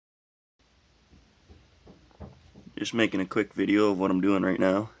Just making a quick video of what I'm doing right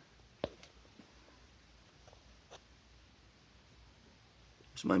now.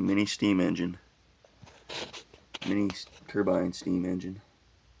 It's my mini steam engine. Mini turbine steam engine.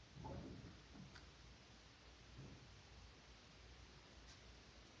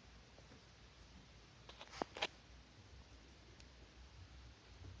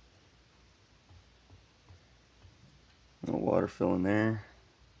 A little water fill in there.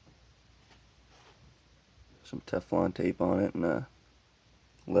 Some Teflon tape on it and a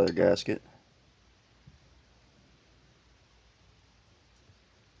leather gasket.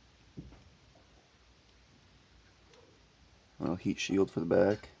 A heat shield for the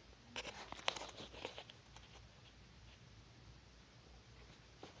back.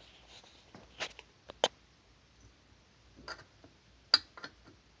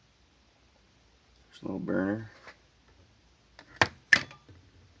 Just a little burner.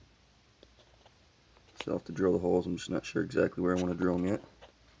 Still have to drill the holes. I'm just not sure exactly where I want to drill them yet.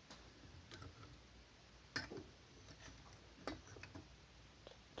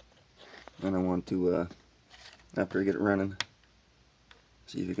 And I want to, after I get it running,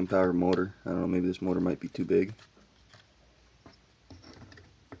 see if you can power a motor. I don't know, maybe this motor might be too big.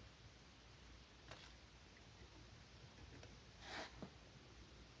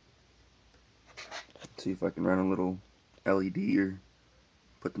 See if I can run a little LED or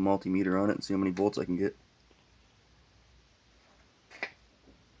put the multimeter on it and see how many volts I can get.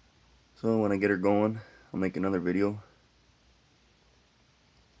 So when I get her going, I'll make another video.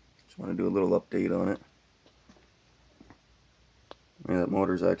 Just want to do a little update on it. Yeah, that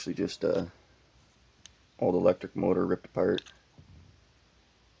motor is actually just old electric motor ripped apart.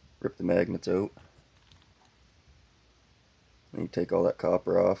 Rip the magnets out. Then you take all that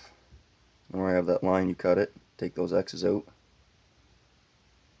copper off. And where I have that line, you cut it. Take those X's out.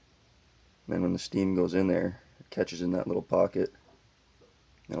 And then when the steam goes in there, it catches in that little pocket.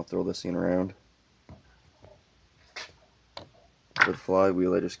 And I'll throw this thing around. For the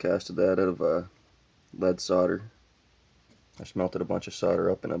flywheel, I just casted that out of lead solder. I just melted a bunch of solder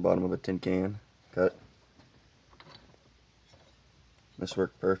up in the bottom of a tin can. Cut. This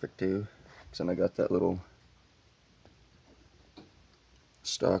worked perfect too, because then I got that little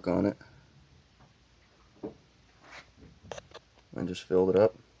stock on it. And just filled it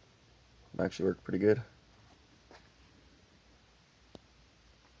up. It actually worked pretty good.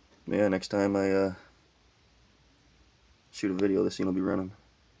 Yeah, next time I shoot a video, this thing will be running.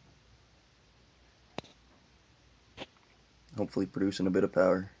 Hopefully producing a bit of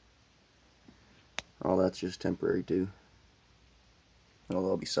power. All that's just temporary too. It'll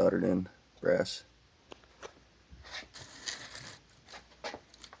all be soldered in brass.